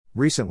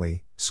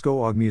Recently,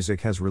 Scoog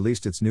Music has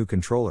released its new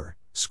controller,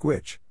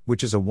 Squitch,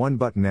 which is a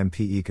one-button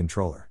MPE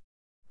controller.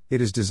 It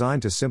is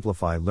designed to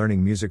simplify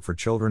learning music for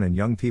children and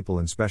young people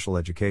in special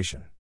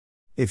education.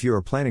 If you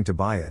are planning to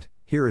buy it,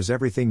 here is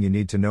everything you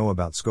need to know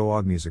about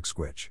Scoog Music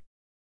Squitch.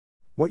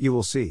 What you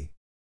will see.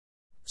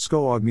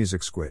 Scoog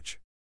Music Squitch.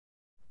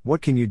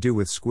 What can you do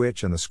with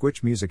Squitch and the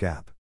Squitch Music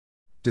app?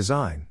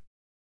 Design.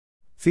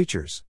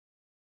 Features.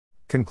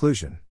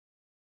 Conclusion.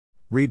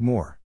 Read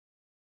more.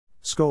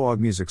 Scoog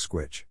Music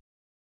Squitch.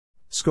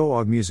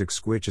 Scoog Music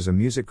Squitch is a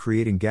music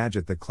creating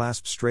gadget that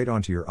clasps straight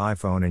onto your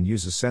iPhone and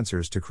uses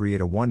sensors to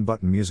create a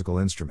one-button musical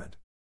instrument.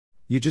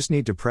 You just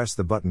need to press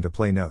the button to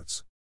play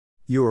notes.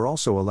 You are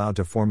also allowed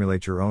to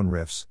formulate your own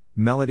riffs,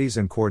 melodies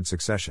and chord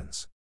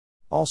successions.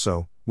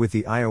 Also, with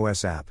the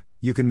iOS app,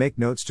 you can make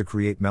notes to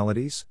create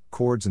melodies,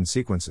 chords and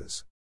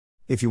sequences.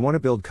 If you want to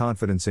build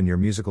confidence in your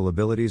musical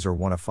abilities or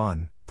want a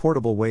fun,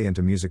 portable way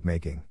into music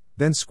making,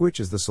 then Squitch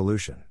is the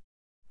solution.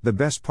 The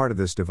best part of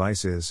this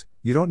device is,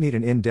 you don't need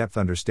an in-depth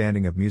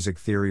understanding of music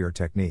theory or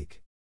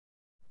technique.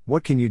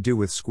 What can you do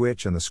with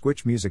Squitch and the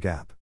Squitch Music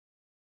app?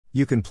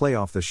 You can play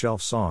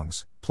off-the-shelf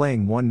songs,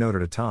 playing one note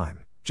at a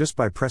time, just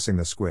by pressing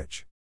the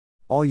Squitch.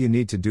 All you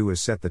need to do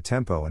is set the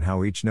tempo and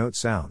how each note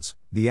sounds,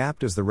 the app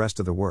does the rest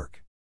of the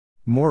work.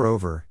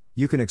 Moreover,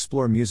 you can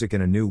explore music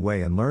in a new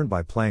way and learn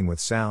by playing with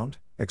sound,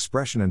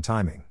 expression and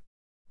timing.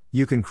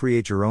 You can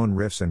create your own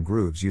riffs and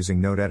grooves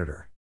using Note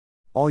Editor.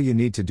 All you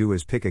need to do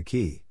is pick a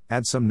key,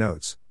 add some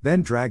notes,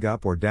 then drag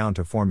up or down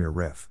to form your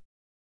riff.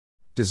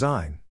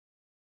 Design.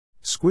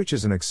 Squitch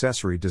is an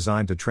accessory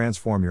designed to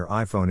transform your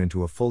iPhone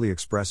into a fully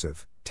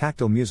expressive,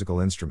 tactile musical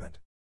instrument.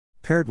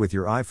 Paired with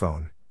your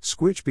iPhone,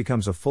 Squitch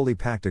becomes a fully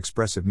packed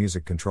expressive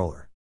music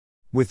controller.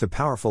 With the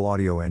powerful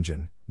audio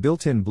engine,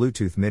 built-in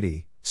Bluetooth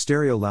MIDI,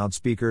 stereo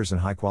loudspeakers and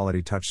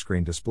high-quality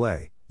touchscreen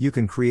display, you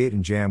can create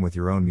and jam with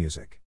your own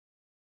music.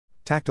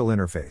 Tactile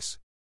interface.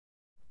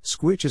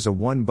 Squitch is a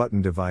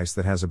one-button device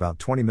that has about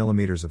 20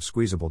 mm of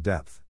squeezable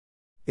depth.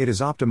 It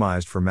is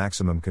optimized for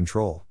maximum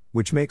control,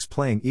 which makes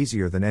playing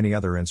easier than any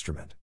other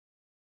instrument.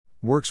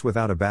 Works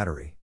without a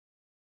battery.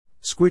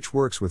 Squitch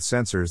works with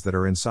sensors that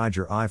are inside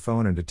your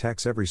iPhone and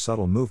detects every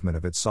subtle movement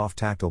of its soft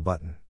tactile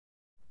button.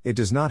 It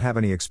does not have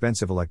any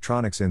expensive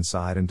electronics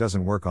inside and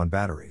doesn't work on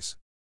batteries.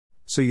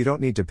 So you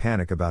don't need to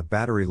panic about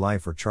battery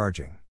life or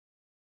charging.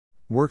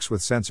 Works with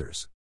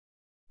sensors.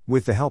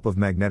 With the help of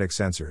magnetic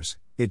sensors,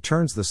 it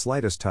turns the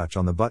slightest touch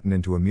on the button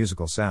into a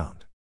musical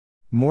sound.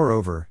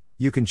 Moreover,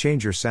 you can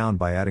change your sound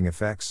by adding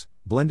effects,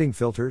 blending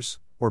filters,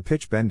 or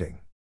pitch bending.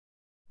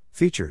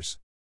 Features.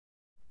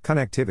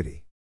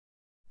 Connectivity.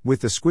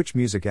 With the Squitch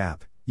Music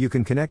app, you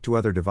can connect to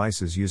other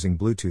devices using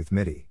Bluetooth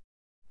MIDI.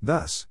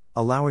 Thus,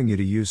 allowing you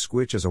to use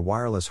Squitch as a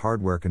wireless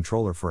hardware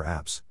controller for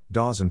apps,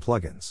 DAWs and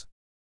plugins.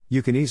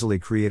 You can easily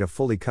create a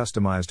fully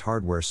customized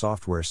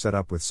hardware-software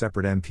setup with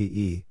separate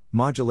MPE,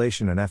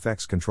 modulation and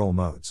FX control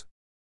modes.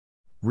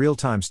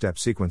 Real-time step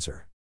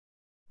sequencer.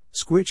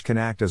 Squitch can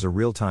act as a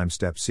real-time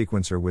step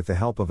sequencer with the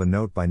help of a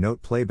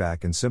note-by-note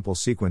playback and simple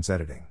sequence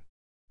editing.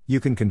 You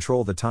can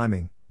control the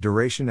timing,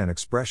 duration and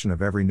expression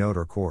of every note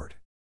or chord.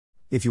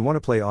 If you want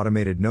to play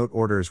automated note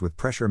orders with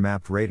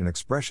pressure-mapped rate and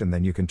expression,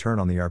 then you can turn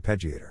on the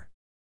arpeggiator.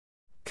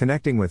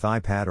 Connecting with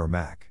iPad or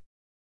Mac.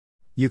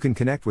 You can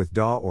connect with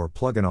DAW or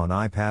plugin on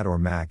iPad or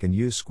Mac and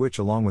use Squitch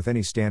along with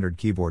any standard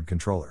keyboard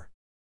controller.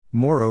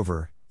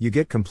 Moreover, you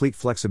get complete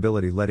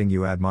flexibility, letting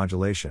you add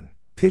modulation,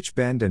 pitch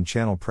bend and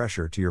channel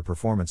pressure to your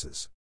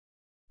performances.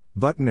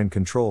 Button and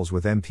controls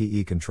with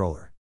MPE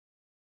controller.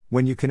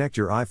 When you connect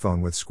your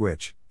iPhone with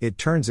Squitch, it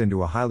turns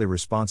into a highly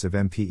responsive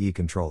MPE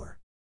controller.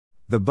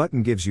 The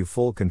button gives you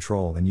full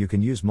control and you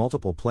can use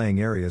multiple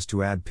playing areas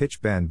to add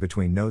pitch bend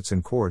between notes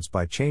and chords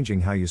by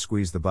changing how you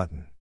squeeze the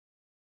button.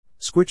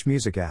 Squitch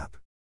Music app.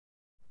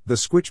 The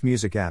Squitch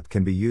Music app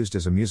can be used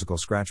as a musical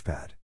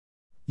scratchpad.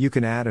 You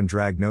can add and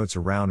drag notes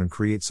around and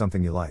create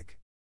something you like.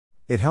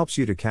 It helps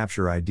you to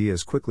capture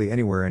ideas quickly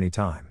anywhere,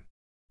 anytime.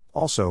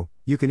 Also,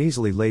 you can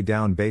easily lay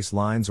down bass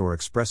lines or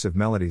expressive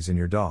melodies in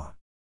your DAW.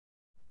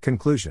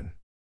 Conclusion.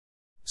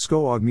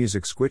 Scoog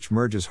Music Squitch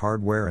merges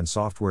hardware and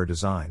software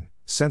design,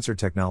 sensor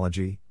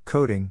technology,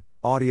 coding,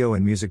 audio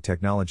and music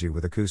technology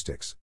with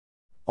acoustics.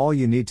 All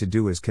you need to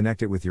do is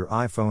connect it with your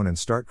iPhone and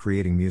start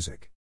creating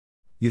music.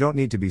 You don't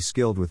need to be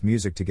skilled with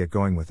music to get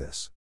going with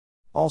this.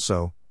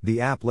 Also, the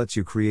app lets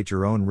you create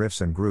your own riffs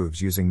and grooves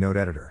using Note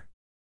Editor.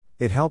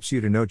 It helps you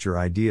to note your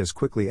ideas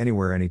quickly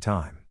anywhere,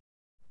 anytime.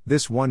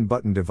 This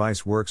one-button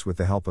device works with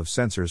the help of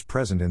sensors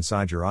present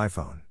inside your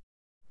iPhone.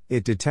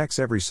 It detects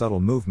every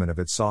subtle movement of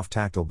its soft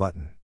tactile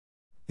button.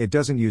 It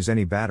doesn't use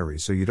any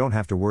batteries, so you don't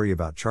have to worry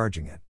about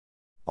charging it.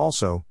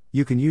 Also,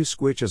 you can use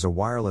Squitch as a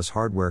wireless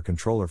hardware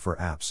controller for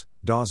apps,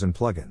 DAWs and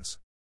plugins.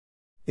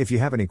 If you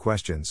have any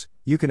questions,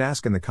 you can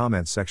ask in the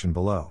comments section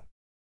below.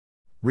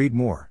 Read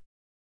more.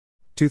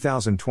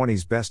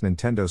 2020's Best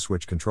Nintendo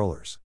Switch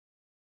Controllers.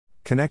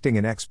 Connecting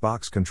an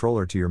Xbox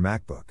controller to your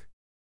MacBook.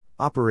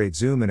 Operate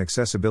Zoom and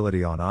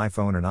accessibility on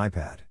iPhone and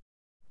iPad.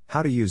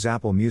 How to use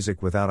Apple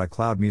Music without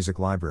iCloud Music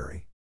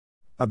Library.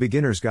 A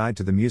beginner's guide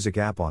to the music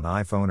app on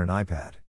iPhone and iPad.